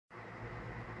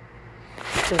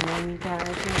Good morning, guys.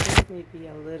 Now, this may be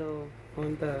a little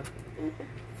on the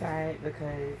side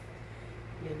because,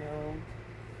 you know,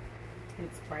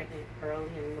 it's bright and early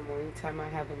in the morning time. I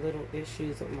have a little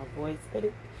issues with my voice, but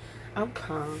I'm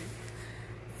calm.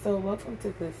 So, welcome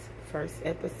to this first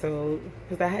episode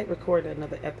because I had recorded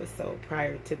another episode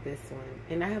prior to this one,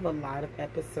 and I have a lot of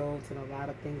episodes and a lot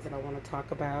of things that I want to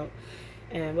talk about.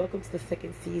 And welcome to the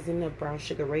second season of Brown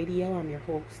Sugar Radio. I'm your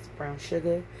host, Brown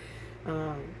Sugar.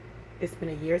 It's been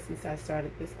a year since I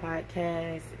started this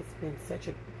podcast. It's been such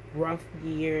a rough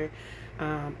year.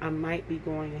 I might be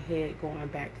going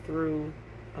back through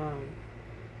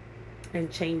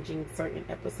and changing certain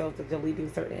episodes or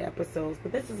deleting certain episodes.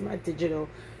 But this is my digital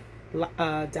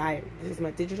diary. This is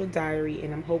my digital diary,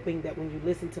 and I'm hoping that when you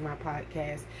listen to my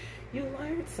podcast, you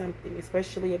learn something,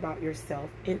 especially about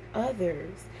yourself and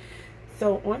others.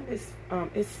 So on this,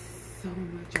 it's so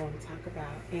much I want to talk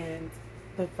about, and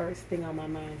the first thing on my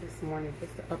mind this morning was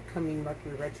the upcoming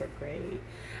Mercury retrograde.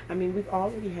 I mean, we've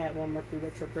already had one Mercury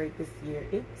retrograde this year.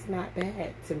 It was not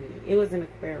bad to me. It was in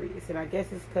Aquarius, and I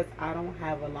guess it's because I don't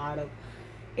have a lot of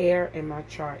air in my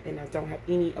chart, and I don't have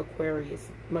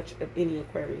much of any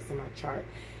Aquarius in my chart.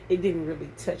 It didn't really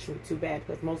touch me too bad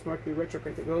because most Mercury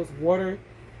retrogrades, those water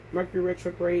Mercury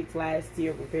retrogrades last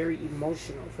year were very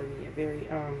emotional for me,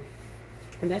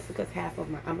 and that's because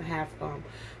I'm half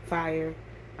fire.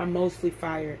 I'm mostly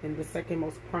fire, and the second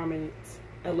most prominent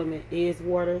element is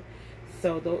water.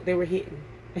 So they were hitting,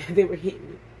 they were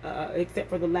hitting me, except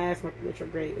for the last Mercury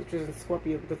retrograde, which was in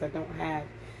Scorpio, because I don't have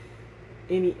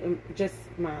any, just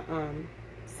my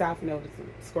South Node is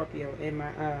in Scorpio, and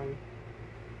my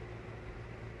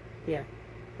yeah,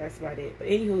 that's about it. But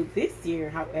anywho, this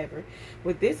year, however,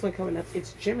 with this one coming up,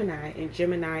 it's Gemini, and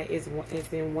Gemini is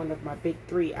in one of my big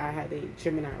three. I have a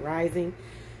Gemini rising.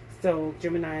 So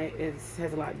Gemini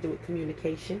has a lot to do with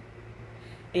communication,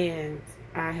 and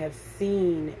I have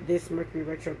seen this Mercury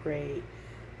retrograde,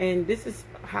 and this is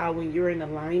how when you're in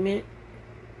alignment,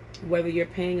 whether you're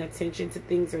paying attention to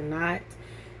things or not,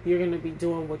 you're going to be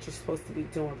doing what you're supposed to be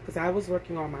doing. Because I was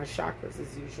working on my chakras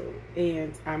as usual,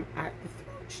 and I'm at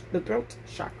the throat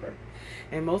chakra,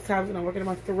 and most times when I'm working on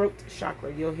my throat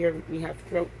chakra, you'll hear me have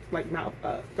throat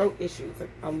issues. Like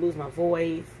I'll lose my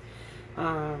voice,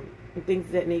 and things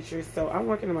of that nature. So I'm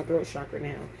working on my throat chakra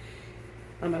now.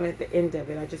 I'm at the end of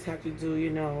it. I just have to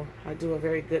do, I do a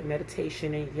very good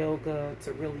meditation and yoga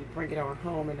to really bring it on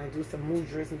home, and I do some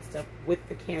mudras and stuff with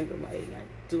the candle lighting. I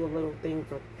do a little thing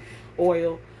for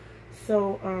oil.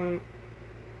 So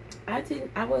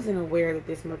I wasn't aware that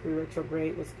this Mercury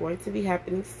retrograde was going to be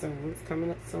happening soon. It's coming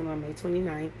up soon on May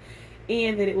 29th,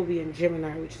 and that it will be in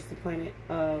Gemini, which is the planet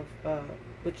of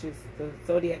which is the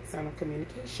zodiac sign of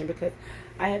communication, because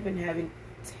I have been having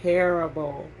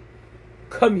terrible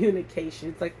communication.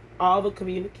 It's like all the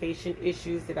communication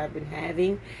issues that I've been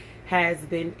having has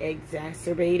been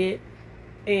exacerbated,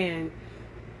 and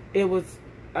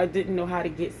I didn't know how to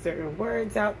get certain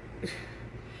words out.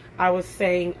 I was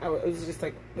just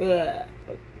like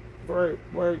word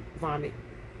vomit,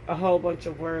 a whole bunch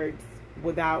of words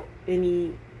without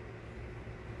any.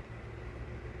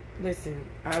 Listen,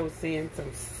 I was saying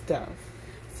some stuff,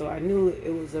 so I knew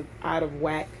it was a out of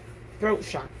whack throat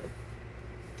chakra.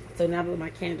 So now that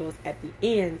my candle is at the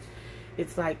end,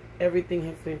 it's like everything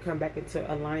has been come back into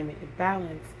alignment and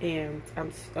balance, and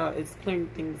it's clearing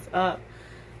things up,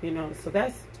 So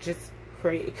that's just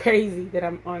crazy that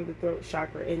I'm on the throat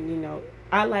chakra, and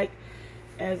I like,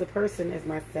 as a person, as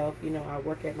myself, I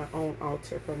work at my own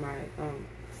altar for my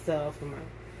self, for my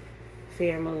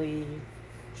family.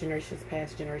 Generations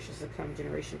past, generations to come,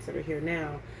 generations that are here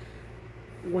now.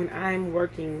 When I'm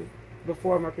working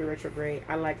before Mercury retrograde,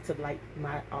 I like to light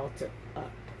my altar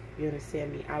up. You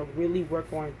understand me? I really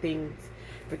work on things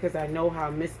because I know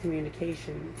how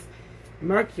miscommunications,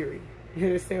 Mercury, you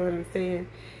understand what I'm saying,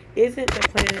 isn't the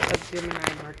planet of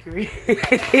Gemini Mercury.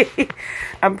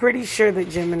 I'm pretty sure that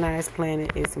Gemini's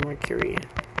planet is Mercury.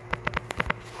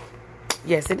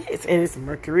 Yes, it is. And it's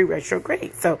Mercury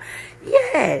retrograde. So,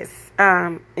 yes.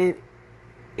 And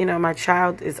my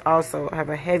child is also have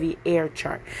a heavy air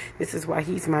chart. This is why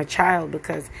he's my child,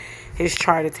 because his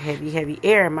chart is heavy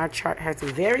air. My chart has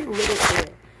very little air,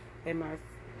 and my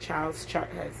child's chart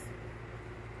has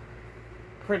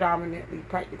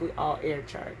practically all air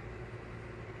chart.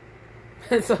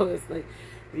 So it's like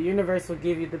the universe will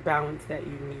give you the balance that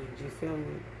you need. You feel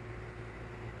me?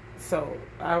 So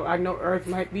I know Earth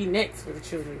might be next for the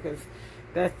children, because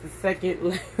that's the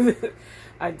second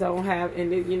I don't have.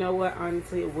 And you know what?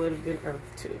 Honestly, it would have been Earth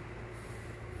too,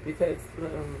 because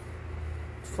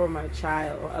for my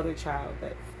child or other child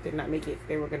that did not make it,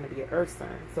 they were going to be an Earth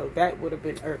sign. So that would have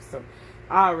been Earth. So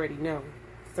I already know.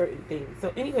 certain things.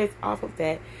 So anyways, off of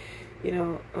that, you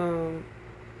know,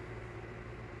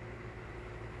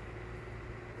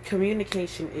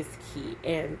 communication is key.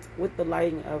 And with the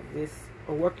lighting of this,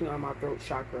 or working on my throat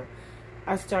chakra,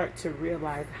 I start to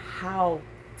realize how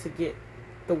to get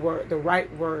the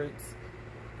right words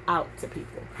out to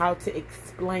people, how to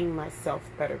explain myself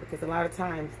better, because a lot of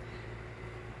times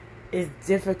it's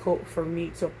difficult for me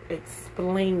to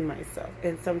explain myself,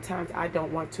 and sometimes I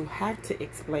don't want to have to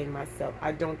explain myself.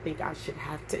 I don't think I should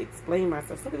have to explain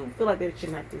myself. Some people feel like they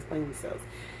shouldn't have to explain themselves.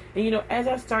 And you know, as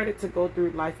I started to go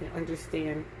through life and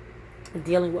understand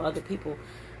dealing with other people,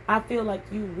 I feel like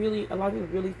a lot of people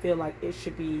really feel like it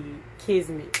should be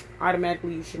kismet.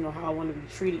 Automatically, you should know how I want to be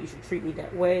treated. You should treat me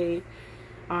that way.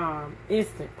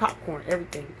 Instant popcorn,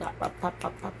 everything, pop, pop, pop,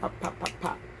 pop, pop, pop, pop, pop,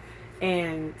 pop.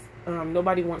 And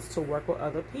nobody wants to work with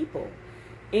other people.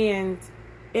 And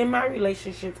in my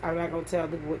relationships, I'm not going to tell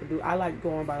them what to do. I like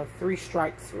going by the 3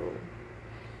 strikes rule.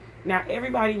 Now,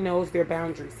 everybody knows their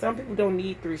boundaries. Some people don't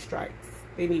need 3 strikes.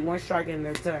 They need 1 strike and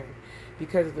they're done.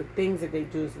 Because of the things that they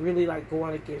do is really like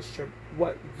going against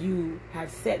what you have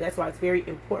said. That's why it's very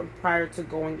important prior to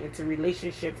going into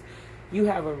relationships. You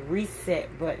have a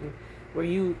reset button where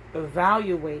you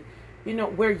evaluate, you know,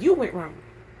 where you went wrong.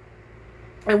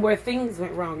 And where things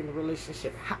went wrong in the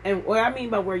relationship. And what I mean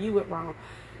by where you went wrong,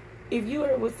 if you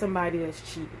were with somebody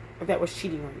that was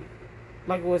cheating on you,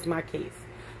 like it was my case,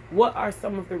 what are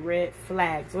some of the red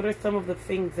flags? What are some of the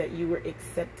things that you were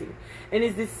accepting? And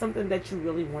is this something that you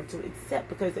really want to accept?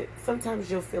 Because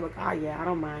sometimes you'll feel like, yeah, I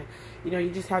don't mind. You know, you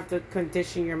just have to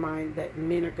condition your mind that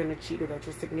men are going to cheat, or that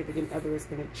your significant other is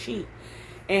going to cheat.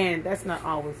 And that's not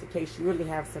always the case. You really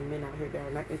have some men out here that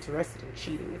are not interested in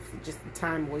cheating. It's just a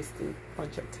time-wasting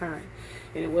bunch of time.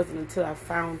 And it wasn't until I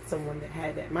found someone that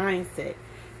had that mindset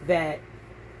that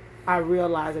I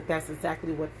realized that that's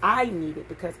exactly what I needed,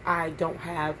 because I don't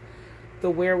have the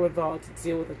wherewithal to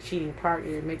deal with a cheating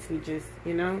partner. It makes me just,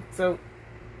 you know. So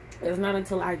it's not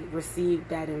until I received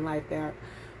that in life that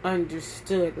I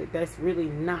understood that that's really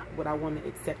not what I want to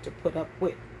accept or put up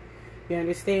with. You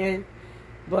understand?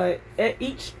 But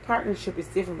each partnership is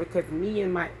different, because me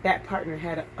and that partner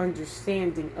had an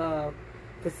understanding of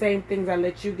the same things I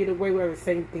let you get away with, or the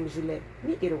same things you let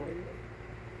me get away with.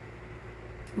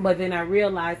 But then I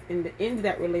realized in the end of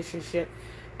that relationship,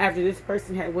 after this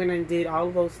person had went and did all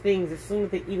of those things, as soon as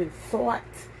they even thought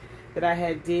that I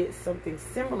had did something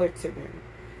similar to them,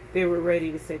 they were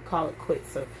ready to say, call it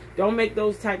quits. So don't make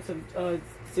those types of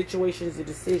situations or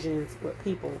decisions with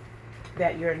people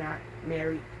that you're not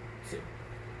married to.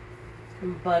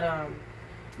 But,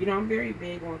 you know, I'm very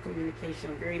big on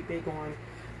communication. I'm very big on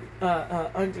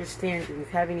understanding,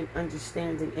 having an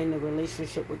understanding in the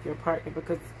relationship with your partner,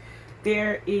 because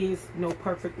there is no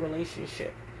perfect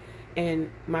relationship.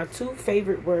 And my 2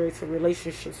 favorite words for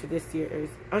relationships for this year is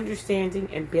understanding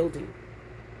and building.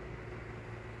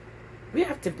 We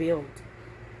have to build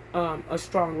a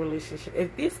strong relationship.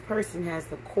 If this person has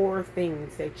the core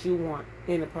things that you want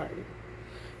in a partner,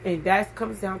 and that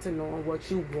comes down to knowing what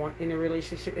you want in a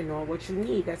relationship and knowing what you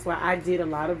need. That's why I did a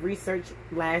lot of research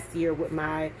last year with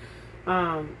my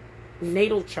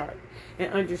natal chart,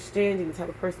 and understanding the type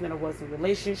of person that I was in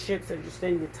relationships,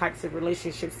 understanding the types of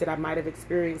relationships that I might have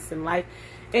experienced in life.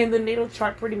 And the natal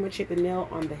chart pretty much hit the nail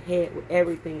on the head with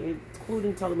everything,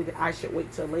 including telling me that I should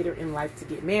wait till later in life to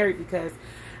get married, because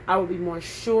I would be more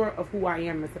sure of who I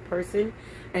am as a person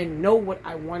and know what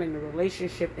I want in a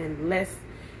relationship, and less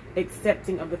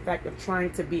accepting of the fact of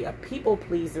trying to be a people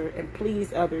pleaser and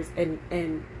please others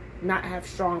and not have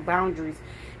strong boundaries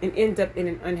and end up in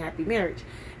an unhappy marriage.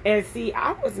 And see,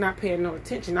 I was not paying no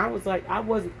attention. I was like, I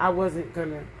already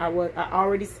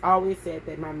always said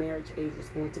that my marriage age was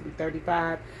going to be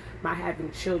 35. My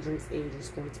having children's age is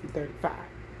going to be 35.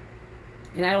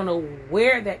 And I don't know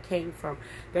where that came from.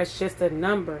 That's just a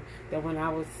number that when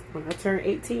I turned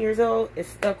 18 years old, it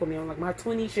stuck with me. I'm like, my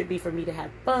 20s should be for me to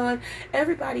have fun.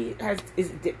 Everybody's path is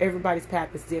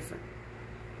different.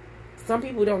 Some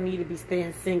people don't need to be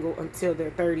staying single until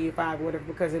they're 35 or whatever,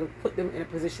 because it'll put them in a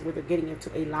position where they're getting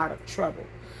into a lot of trouble.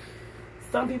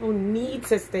 Some people need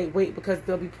to wait, because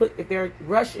if they're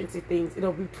rushing into things,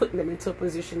 it'll be putting them into a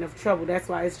position of trouble. That's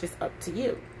why it's just up to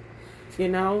you. You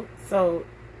know? So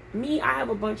me, I have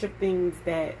a bunch of things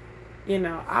that, you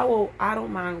know, I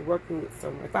don't mind working with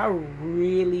someone. If I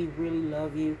really, really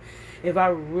love you, if I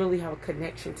really have a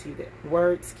connection to you that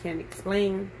words can't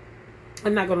explain,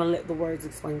 I'm not going to let the words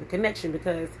explain the connection,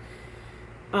 because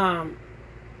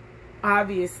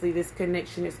obviously this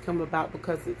connection has come about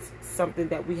because it's something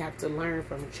that we have to learn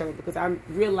from each other. Because I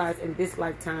realize in this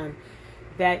lifetime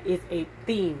that is a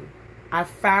theme I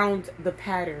found the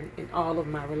pattern in all of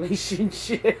my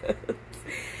relationships.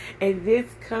 And this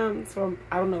comes from,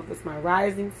 I don't know if it's my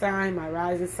rising sign. My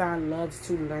rising sign loves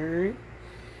to learn.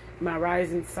 My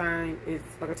rising sign is,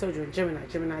 like I told you, in Gemini.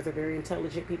 Geminis are very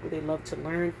intelligent people. They love to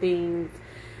learn things.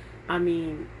 I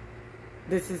mean,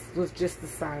 was just the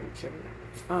sign of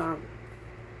Gemini.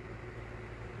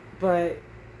 But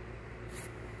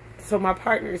so my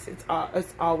partners, it's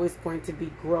always going to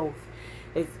be growth.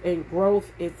 And growth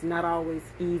is not always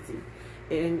easy,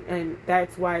 and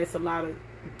that's why it's a lot of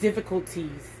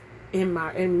difficulties in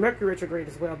Mercury retrograde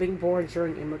as well. Being born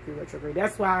during in Mercury retrograde.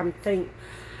 That's why I'm saying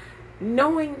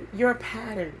knowing your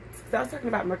patterns. Because I was talking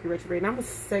about Mercury retrograde, and I'm gonna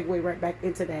segue right back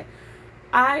into that.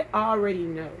 I already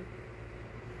know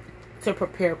to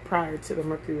prepare prior to the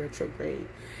Mercury retrograde,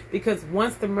 because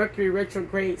once the Mercury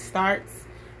retrograde starts,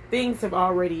 things have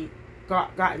already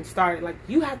gotten started. Like,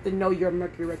 you have to know your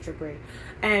Mercury retrograde.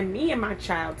 And me and my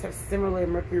child have similar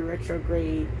Mercury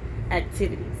retrograde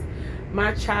activities.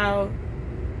 My child,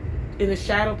 in the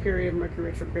shadow period of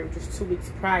Mercury retrograde, which was 2 weeks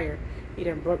prior, he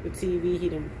done broke the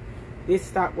TV, this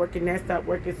stopped working, that stopped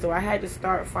working. So I had to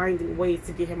start finding ways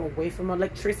to get him away from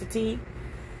electricity,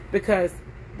 because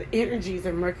the energies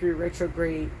of Mercury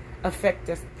retrograde affect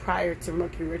us prior to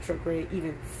Mercury retrograde,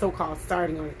 even so-called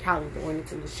starting on the calendar, going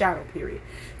into the shadow period.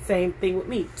 Same thing with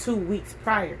me, 2 weeks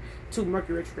prior to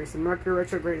Mercury retrograde. So Mercury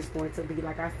retrograde is going to be,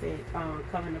 like I said,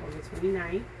 coming up on the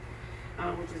 29th,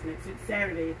 which is next week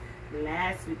Saturday.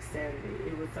 Last week Saturday,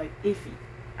 it was like iffy.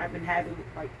 I've been having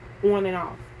like on and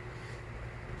off.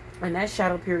 And that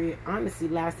shadow period honestly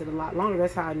lasted a lot longer.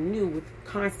 That's how I knew, with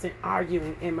constant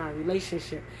arguing in my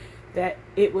relationship, that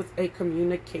it was a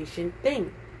communication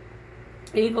thing.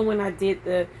 Even when I did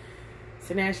the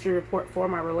Sinastry report for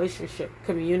my relationship,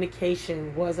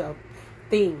 communication was a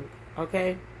thing,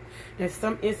 okay? In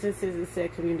some instances, it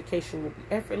said communication will be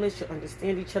effortless, you'll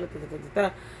understand each other,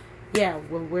 Yeah,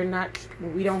 when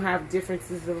we don't have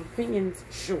differences of opinions,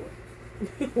 sure.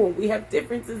 When we have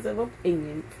differences of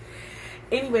opinions.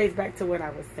 Anyways, back to what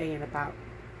I was saying about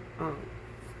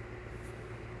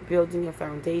building a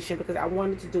foundation, because I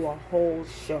wanted to do a whole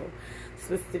show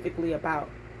specifically about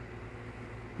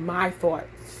my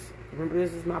thoughts. Remember,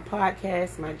 this is my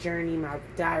podcast, my journey, my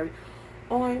diary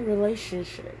on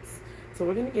relationships. So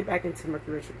we're going to get back into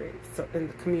Mercury retrograde, so in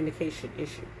the communication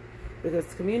issue,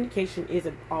 because communication is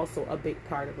also a big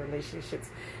part of relationships,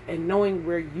 and knowing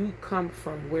where you come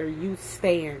from, where you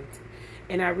stand.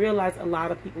 And I realize a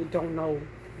lot of people don't know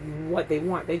what they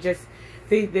want. They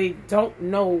don't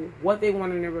know what they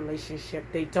want in a relationship.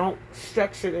 They don't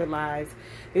structure their lives.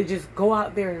 They just go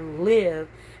out there and live.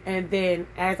 And then,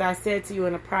 as I said to you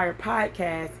in a prior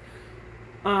podcast,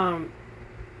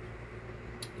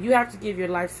 you have to give your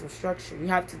life some structure. You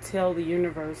have to tell the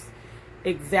universe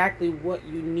exactly what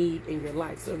you need in your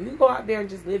life. So if you go out there and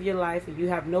just live your life and you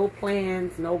have no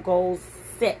plans, no goals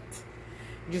set,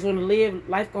 you just want to live,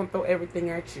 life going to throw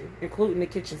everything at you, including the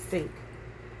kitchen sink.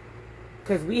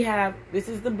 Because this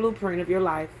is the blueprint of your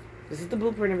life. This is the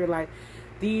blueprint of your life.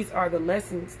 These are the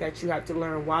lessons that you have to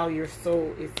learn while your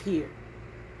soul is here.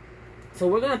 So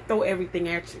we're going to throw everything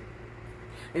at you.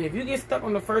 And if you get stuck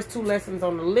on the first 2 lessons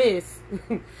on the list,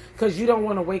 because you don't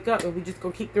want to wake up, and we just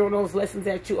going to keep throwing those lessons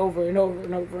at you over and over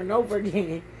and over and over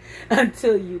again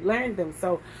until you learn them.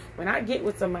 So when I get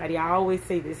with somebody, I always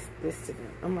say this to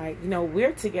them. I'm like,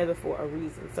 we're together for a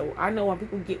reason. So I know when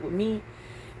people get with me,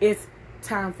 it's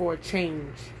time for a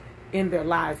change in their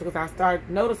lives, because I started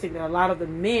noticing that a lot of the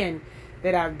men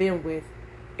that I've been with,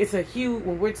 it's a huge,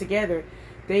 when we're together,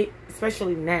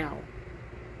 especially now,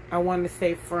 I want to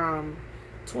say from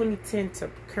 2010 to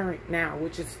current now,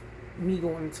 which is me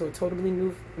going into a totally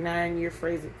new 9-year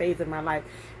phase of my life,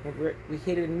 and we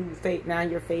hit a new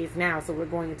 9-year phase now, so we're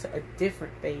going into a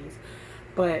different phase.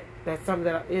 But that's something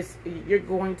that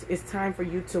it's time for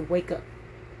you to wake up.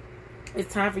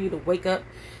 It's time for you to wake up.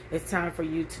 It's time for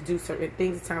you to do certain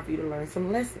things. It's time for you to learn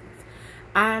some lessons.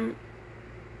 I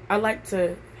like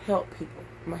to help people.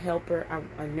 I'm a helper. I'm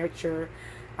a nurturer.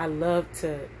 I love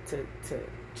to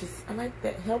I like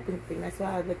that helping thing. That's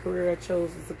why the career I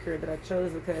chose is the career that I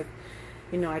chose, because,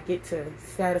 I get to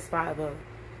satisfy the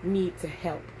need to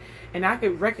help. And I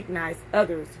could recognize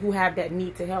others who have that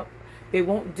need to help. They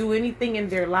won't do anything in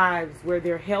their lives where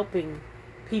they're helping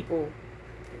people.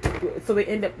 So they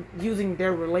end up using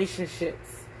their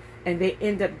relationships, and they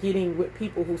end up getting with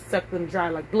people who suck them dry,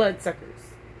 like bloodsuckers.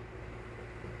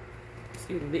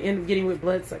 Excuse me. They end up getting with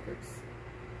bloodsuckers.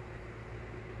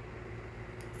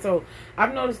 So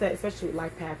I've noticed that, especially with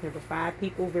life path number 5,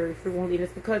 people very frequently, and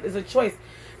it's because it's a choice,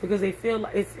 because they feel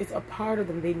like it's a part of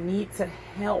them. They need to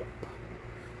help.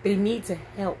 They need to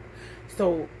help.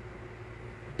 So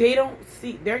they don't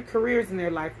see their careers in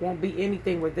their life won't be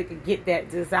anything where they could get that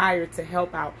desire to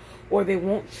help out, or they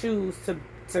won't choose to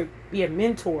be a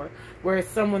mentor, where it's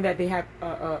someone that they have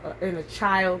in a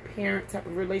child parent type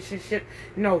of relationship.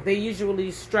 No, they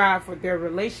usually strive for their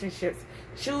relationships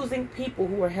choosing people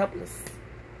who are helpless,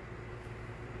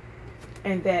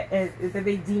 and that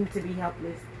they deem to be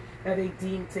helpless, that they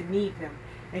deem to need them.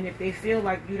 And if they feel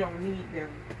like you don't need them,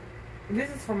 and this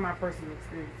is from my personal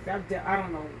experience, I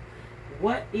don't know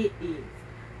what it is.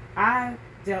 I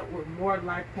dealt with more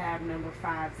life path number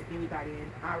 5s than anybody,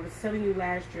 and I was telling you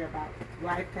last year about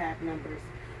life path numbers,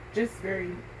 just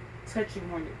very touching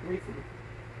on it briefly,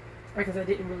 because I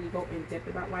didn't really go in depth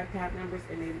about life path numbers,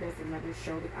 and maybe that's another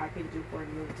show that I can do for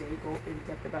another day, go in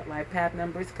depth about life path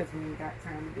numbers, because we ain't got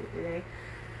time to do it today.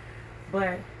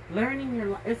 But learning your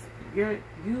life,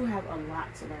 you have a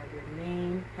lot to learn. Your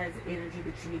name has energy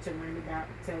that you need to learn about.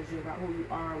 It tells you about who you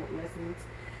are, what lessons.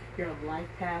 Your life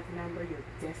path number, your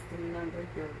destiny number,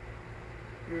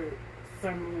 your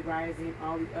sun, moon, rising,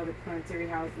 all the other planetary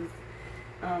houses,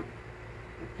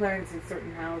 planets in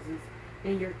certain houses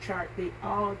in your chart, they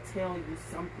all tell you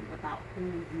something about who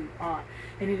you are,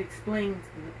 and it explains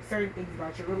certain things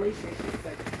about your relationships.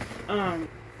 Like,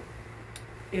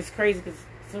 it's crazy because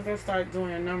since I started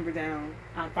doing a number down,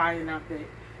 I'm finding out that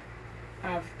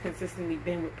I've consistently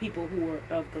been with people who are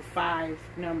of the 5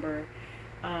 number,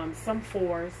 some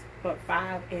 4s, but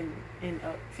 5 and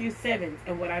a few 7s.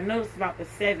 And what I noticed about the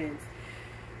 7s,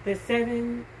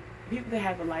 people that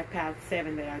have a life path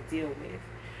 7 that I deal with,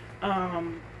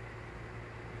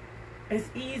 it's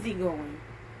easygoing.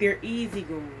 They're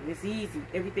easygoing. It's easy.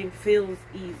 Everything feels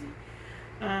easy.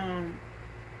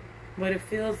 But it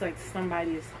feels like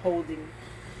somebody is holding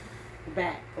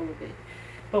back a little bit.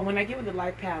 But when I get with the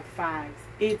life path 5s,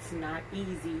 it's not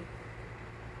easy.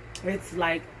 It's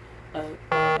like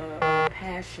a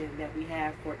passion that we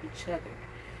have for each other,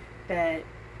 that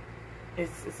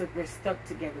it's like we're stuck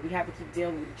together. We have to keep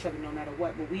dealing with each other no matter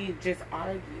what. But we just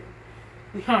argue.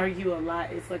 We argue a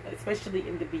lot. It's like, especially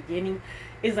in the beginning,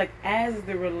 it's like as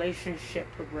the relationship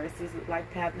progresses with life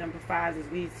path number 5s, as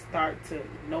we start to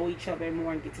know each other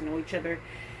more and get to know each other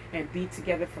and be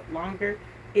together for longer,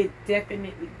 it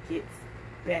definitely gets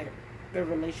better. The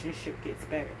relationship gets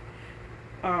better.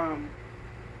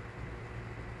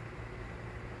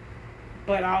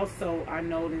 But also, I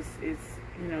notice it's,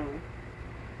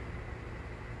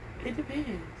 it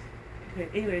depends. Okay,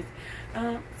 anyways,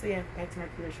 so yeah, back to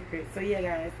Mercury retrograde. So yeah,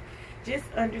 guys, just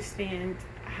understand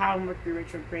how Mercury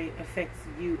retrograde affects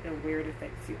you and where it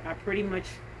affects you. I pretty much,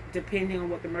 depending on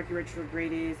what the Mercury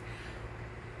retrograde is,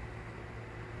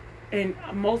 and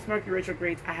most Mercury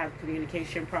retrogrades, I have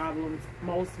communication problems.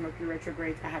 Most Mercury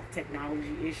retrogrades, I have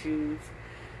technology issues.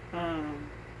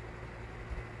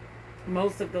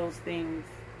 Most of those things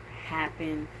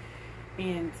happen,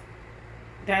 and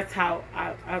that's how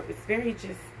it's very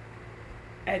just,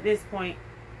 at this point,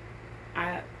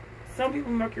 some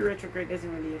people Mercury retrograde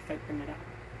doesn't really affect them at all.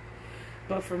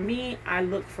 But for me, I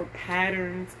look for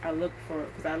patterns. I look for,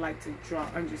 because I like to draw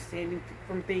understanding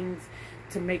from things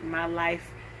to make my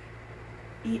life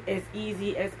as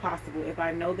easy as possible. If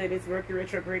I know that it's Mercury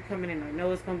retrograde coming in, I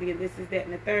know it's going to be this, is that,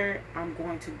 and the third, I'm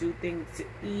going to do things to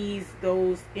ease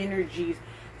those energies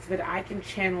so that I can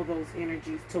channel those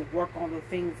energies to work on the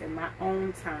things in my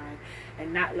own time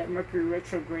and not let Mercury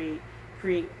retrograde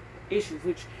create issues,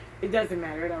 which it doesn't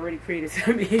matter. It already created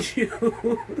some issues.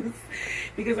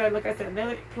 Because like I said,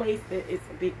 another place that is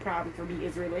a big problem for me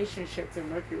is relationships and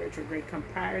Mercury retrograde.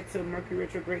 Prior to Mercury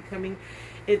retrograde coming,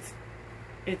 it's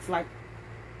like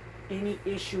any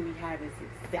issue we have is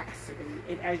exacerbated.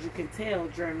 And as you can tell,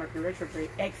 during Mercury retrograde,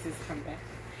 exes come back.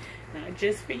 Not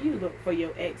just for you, look for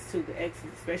your ex too. The exes,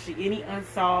 especially any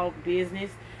unsolved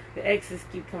business, the exes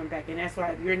keep coming back. And that's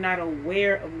why if you're not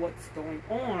aware of what's going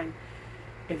on,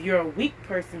 if you're a weak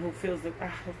person who feels that the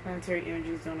planetary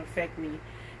energies don't affect me,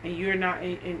 and you're not,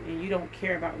 and you don't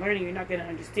care about learning, you're not going to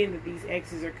understand that these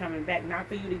exes are coming back. Not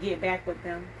for you to get back with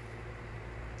them,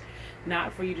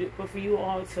 not for you to, but for you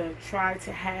all to try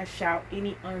to hash out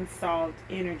any unsolved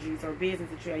energies or business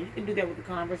that you have. You can do that with a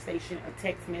conversation, a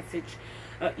text message,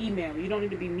 email. You don't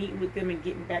need to be meeting with them and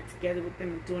getting back together with them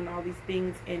and doing all these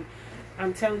things. And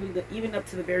I'm telling you that even up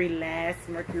to the very last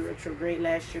Mercury retrograde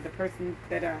last year, the person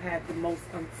that I had the most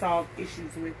unresolved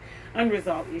issues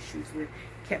with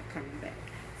kept coming back.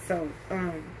 So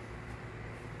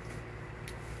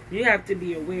you have to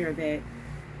be aware that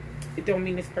it don't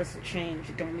mean this person changed.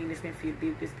 It don't mean it's meant for you to be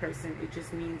with this person. It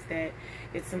just means that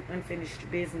it's some unfinished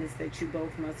business that you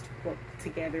both must work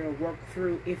together or work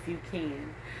through if you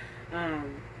can.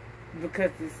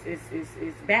 Because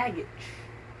it's baggage.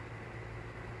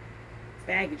 It's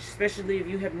baggage, especially if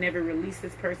you have never released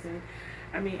this person.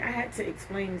 I mean, I had to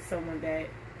explain to someone that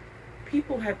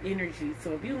people have energy.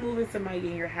 So if you move in somebody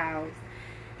in your house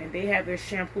and they have their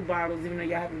shampoo bottles, even though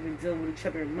y'all haven't been dealing with each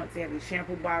other in months, they have their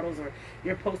shampoo bottles, or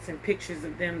you're posting pictures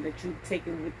of them that you've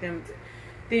taken with them,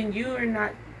 then you are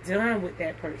not done with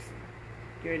that person.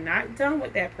 You're not done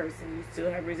with that person. You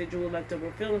still have residual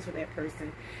leftover feelings for that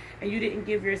person. And you didn't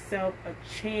give yourself a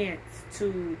chance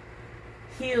to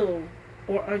heal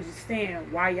or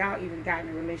understand why y'all even got in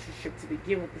a relationship to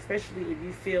begin with, especially if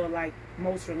you feel like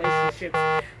most relationships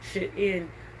should end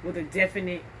with a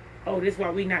definite, oh, this is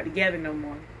why we not together no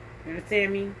more. You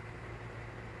understand me?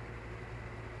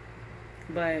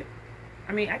 But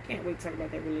I mean, I can't wait to talk about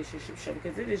that relationship show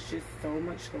because it is just so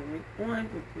much going on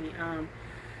with me.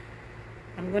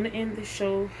 I'm gonna end the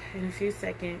show in a few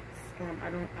seconds.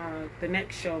 The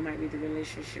next show might be the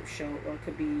relationship show, or it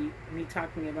could be me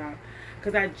talking about,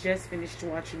 because I just finished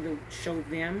watching the show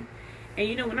Them. And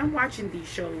you know, when I'm watching these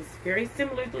shows, very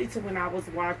similarly to when I was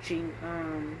watching,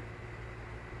 oh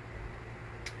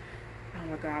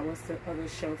my God, what's the other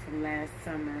show from last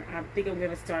summer? I think I'm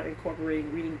going to start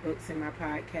incorporating reading books in my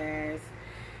podcast.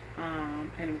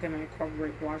 And I'm going to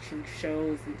incorporate watching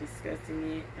shows and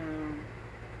discussing it.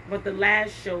 But the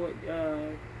last show,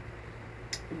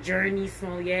 Journey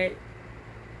Smollett,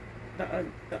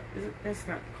 that's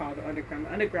not called The Underground.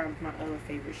 The Underground is my other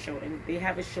favorite show. And they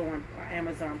have a show on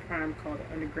Amazon Prime called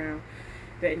The Underground.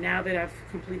 That now that I've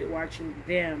completed watching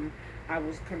Them, I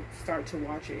will start to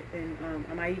watch it. And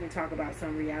I might even talk about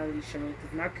some reality shows.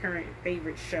 Because my current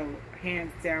favorite show,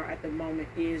 hands down at the moment,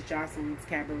 is Jocelyn's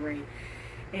Cabaret.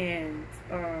 And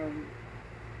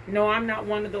no, I'm not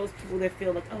one of those people that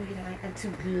feel like, oh, you know, I'm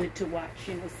too good to watch,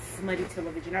 you know, smutty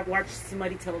television. I've watched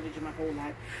smutty television my whole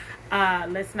life.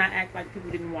 Let's not act like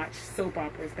people didn't watch soap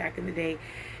operas back in the day.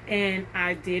 And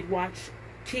I did watch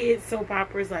kids soap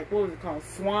operas, like, what was it called?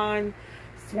 Swan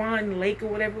Lake or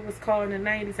whatever it was called in the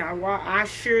 90s. I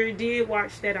sure did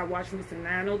watch that. I watched Mr.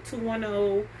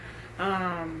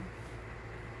 90210.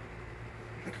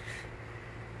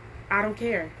 I don't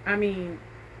care. I mean,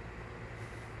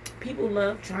 people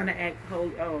love trying to act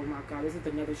holy. Oh my God, this is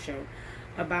another show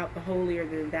about the holier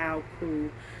than thou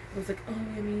crew. It was like, oh,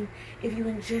 I mean, if you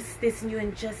ingest this and you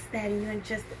ingest that and you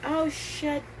ingest, oh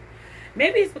shit.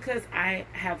 Maybe it's because I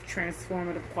have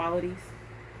transformative qualities.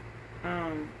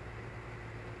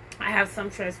 I have some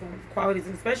transformative qualities,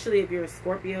 and especially if you're a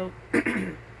Scorpio.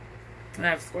 I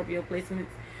have Scorpio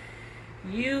placements.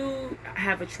 You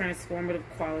have a transformative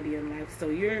quality in life. So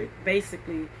you're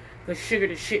basically the sugar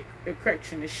to shit, the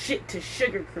shit to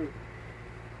sugar crew.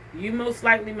 You most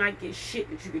likely might get shit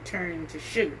that you could turn into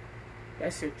sugar.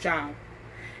 That's your job.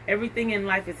 Everything in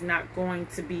life is not going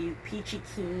to be peachy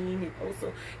keen. And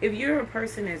also, if you're a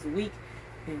person that's weak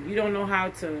and you don't know how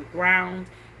to ground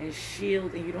and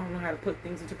shield, and you don't know how to put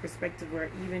things into perspective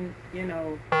where even, you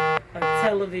know, a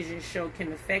television show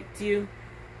can affect you,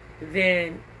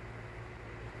 then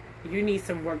you need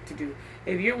some work to do.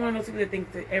 If you're one of those people that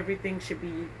think that everything should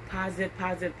be positive,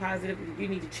 you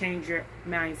need to change your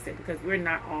mindset, because we're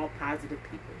not all positive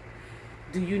people.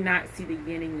 Do you not see the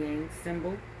yin and yang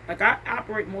symbol? Like, I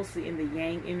operate mostly in the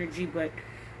yang energy, but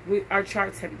our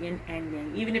charts have yin and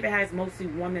yang. Even if it has mostly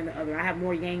one than the other, I have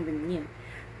more yang than yin.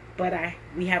 But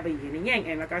we have a yin and yang.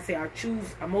 And like I say, I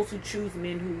mostly choose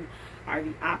men who are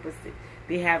the opposite.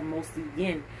 They have mostly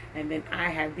yin, and then I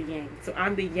have the yang. So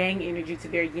I'm the yang energy to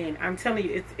their yin. I'm telling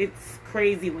you, it's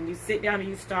crazy when you sit down and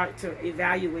you start to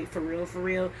evaluate for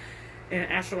real, in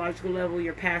an astrological level,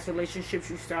 your past relationships,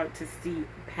 you start to see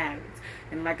patterns.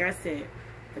 And like I said,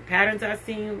 the patterns I've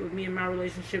seen with me and my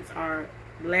relationships are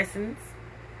lessons.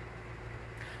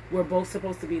 We're both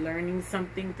supposed to be learning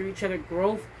something through each other.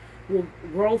 Growth will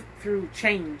grow through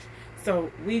change.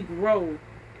 So we grow.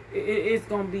 It's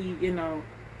going to be, you know,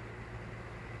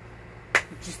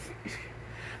 just,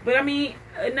 but I mean,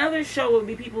 another show would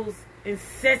be people's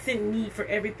incessant need for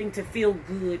everything to feel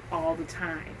good all the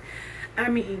time. I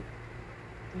mean,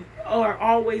 or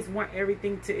always want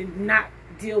everything to not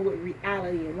deal with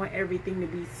reality and want everything to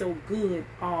be so good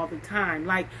all the time.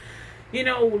 Like, you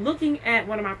know, looking at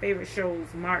one of my favorite shows,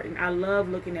 Martin. I love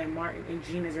looking at Martin and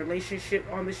Gina's relationship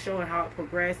on the show and how it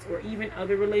progressed, or even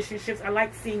other relationships. I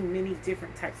like seeing many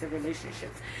different types of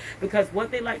relationships, because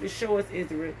what they like to show us is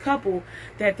the couple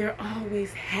that they're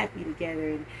always happy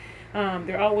together, and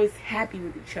they're always happy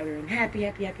with each other, and happy,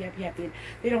 and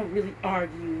they don't really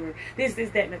argue, or this,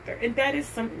 that, and the third. And that is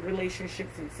some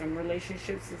relationships, and some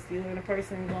relationships is you and a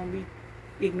person going to be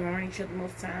ignoring each other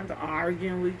most times, or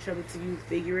arguing with each other till you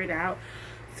figure it out.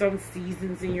 Some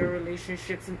seasons in your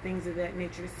relationships and things of that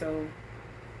nature. So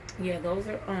yeah, those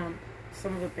are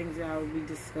some of the things that I will be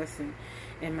discussing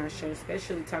in my show,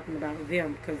 especially talking about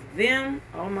them, because them,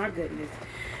 oh my goodness,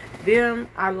 them,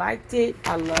 I liked it,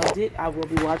 I loved it. I will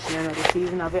be watching another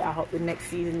season of it. I hope the next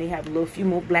season they have a few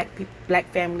more black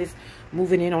families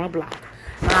moving in on a block.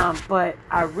 But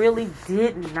I really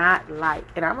did not like,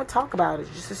 and I'm gonna talk about it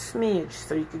just a smidge,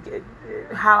 so you can get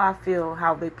how I feel,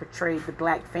 how they portrayed the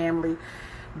black family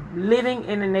living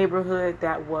in a neighborhood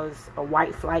that was a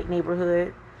white flight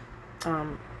neighborhood.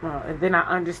 And then I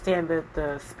understand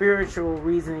the spiritual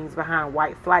reasonings behind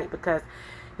white flight, because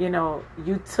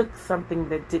you took something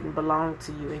that didn't belong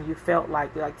to you, and you felt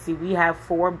like see, we have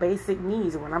 4 basic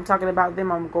needs. When I'm talking about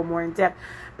them, I'm gonna go more in depth,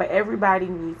 but everybody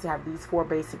needs to have these 4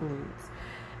 basic needs,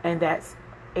 and that's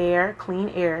air,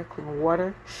 clean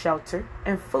water, shelter,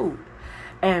 and food.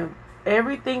 And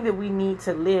everything that we need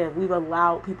to live, we've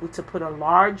allowed people to put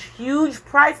a huge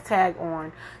price tag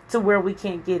on to where we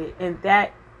can't get it, and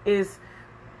that is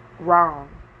wrong.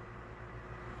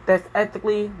 That's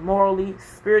ethically, morally,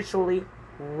 spiritually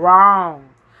wrong.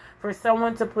 For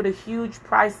someone to put a huge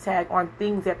price tag on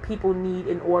things that people need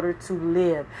in order to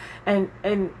live, and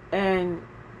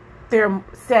their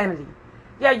sanity.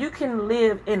 Yeah, you can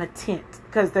live in a tent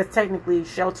because that's technically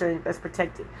shelter, that's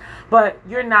protected, but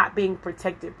you're not being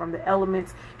protected from the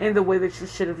elements in the way that you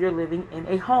should if you're living in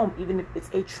a home, even if it's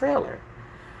a trailer.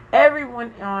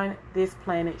 Everyone on this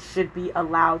planet should be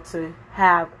allowed to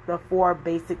have the 4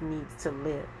 basic needs to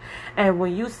live. And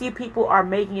when you see people are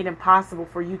making it impossible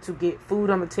for you to get food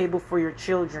on the table for your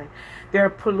children, they're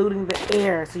polluting the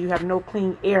air, so you have no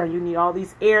clean air. You need all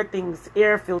these air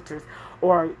filters,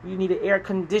 or you need an air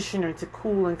conditioner to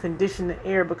cool and condition the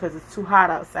air because it's too hot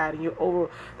outside and you're over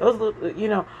those,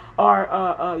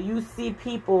 or you see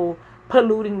people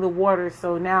polluting the water,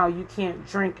 so now you can't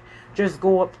drink. Just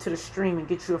go up to the stream and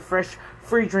get you a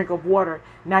free drink of water.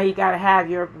 Now you got to have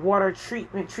your water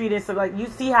treated. So you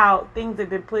see how things have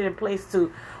been put in place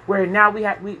to where now we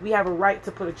have a right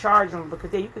to put a charge on,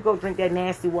 because you could go drink that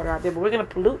nasty water out there, but we're going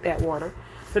to pollute that water.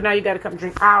 So now you got to come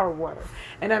drink our water.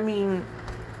 And I mean,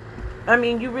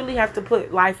 you really have to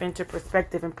put life into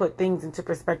perspective and put things into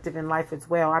perspective in life as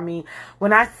well. I mean,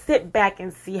 when I sit back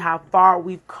and see how far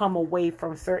we've come away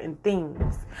from certain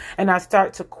things, and I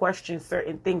start to question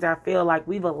certain things, I feel like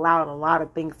we've allowed a lot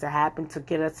of things to happen to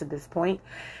get us to this point.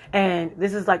 And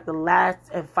this is like the last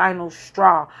and final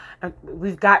straw.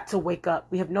 We've got to wake up.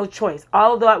 We have no choice.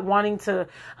 Although wanting to,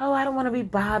 I don't want to be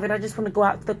bothered. I just want to go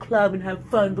out to the club and have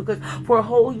fun, because for a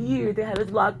whole year they had us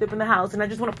locked up in the house, and I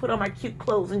just want to put on my cute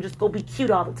clothes and just go be cute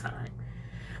all the time.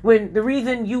 When the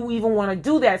reason you even want to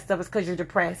do that stuff is because you're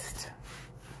depressed.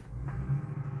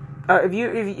 If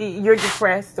you're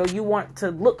depressed, so you want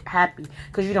to look happy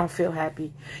because you don't feel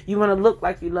happy. You want to look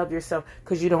like you love yourself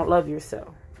because you don't love yourself.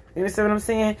 You understand what I'm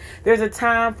saying? There's a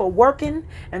time for working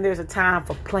and there's a time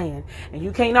for playing. And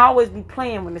you can't always be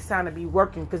playing when it's time to be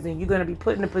working, because then you're going to be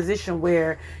put in a position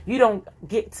where you don't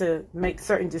get to make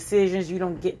certain decisions. You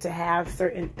don't get to have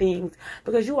certain things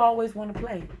because you always want to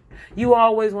play. You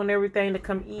always want everything to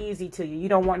come easy to you. You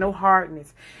don't want no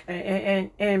hardness.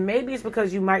 And maybe it's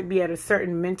because you might be at a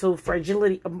certain mental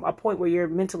fragility, a point where you're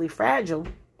mentally fragile.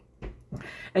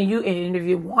 And if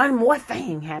you one more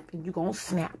thing happen, you're going to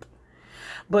snap.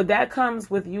 But that comes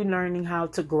with you learning how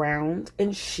to ground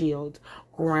and shield.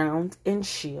 Ground and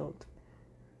shield.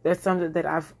 That's something that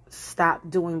I've stopped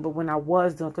doing. But when I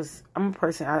was doing, because I'm a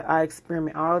person, I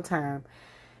experiment all the time.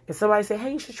 If somebody say,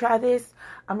 hey, you should try this,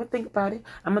 I'm going to think about it.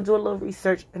 I'm going to do a little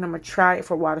research and I'm going to try it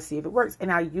for a while to see if it works. And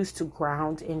I used to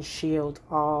ground and shield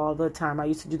all the time. I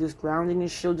used to do this grounding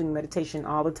and shielding meditation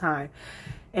all the time.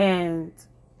 And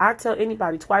I tell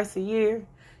anybody twice a year,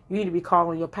 you need to be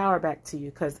calling your power back to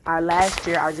you. Because last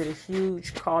year I did a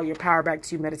huge call your power back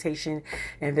to you meditation.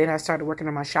 And then I started working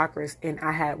on my chakras. And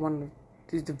I had one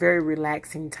of the very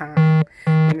relaxing time.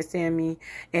 You understand me?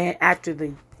 And after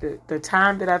the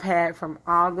time that I've had from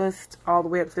August all the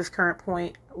way up to this current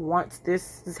point, once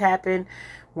this has happened,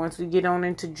 once we get on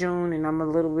into June and I'm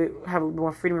have a little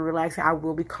more freedom and relaxing, I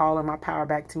will be calling my power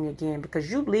back to me again. Because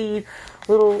you leave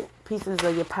little pieces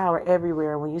of your power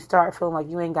everywhere. When you start feeling like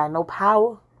you ain't got no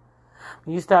power,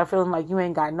 when you start feeling like you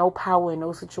ain't got no power in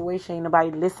no situation, ain't nobody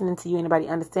listening to you, ain't nobody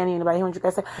understanding you, anybody hearing what you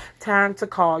guys say, time to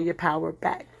call your power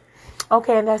back.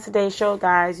 Okay, and that's today's show,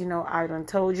 guys. I done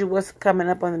told you what's coming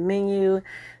up on the menu.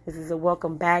 This is a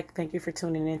welcome back. Thank you for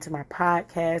tuning into my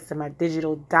podcast and my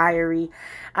digital diary.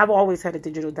 I've always had a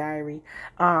digital diary.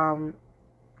 Go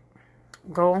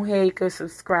ahead, go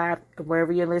subscribe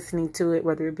wherever you're listening to it,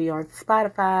 whether it be on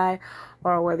Spotify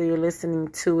or whether you're listening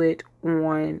to it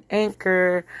on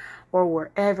Anchor or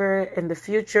wherever. In the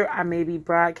future, I may be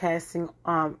broadcasting,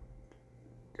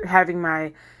 having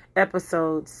my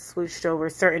episodes switched over,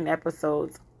 certain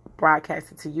episodes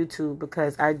broadcasted to YouTube,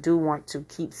 because I do want to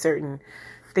keep certain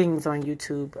things on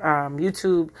YouTube.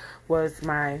 YouTube was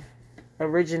my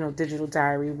original digital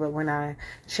diary, but when I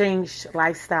changed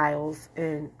lifestyles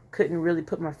and couldn't really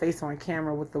put my face on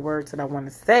camera with the words that I want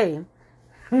to say,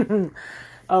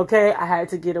 okay, I had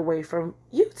to get away from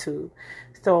YouTube.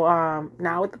 So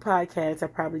now with the podcast, I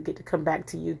probably get to come back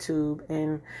to YouTube,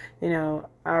 and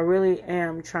I really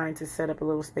am trying to set up a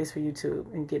little space for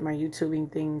YouTube and get my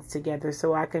YouTubing things together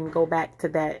so I can go back to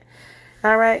that.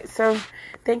 All right, so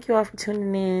thank you all for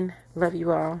tuning in. Love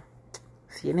you all.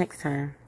 See you next time.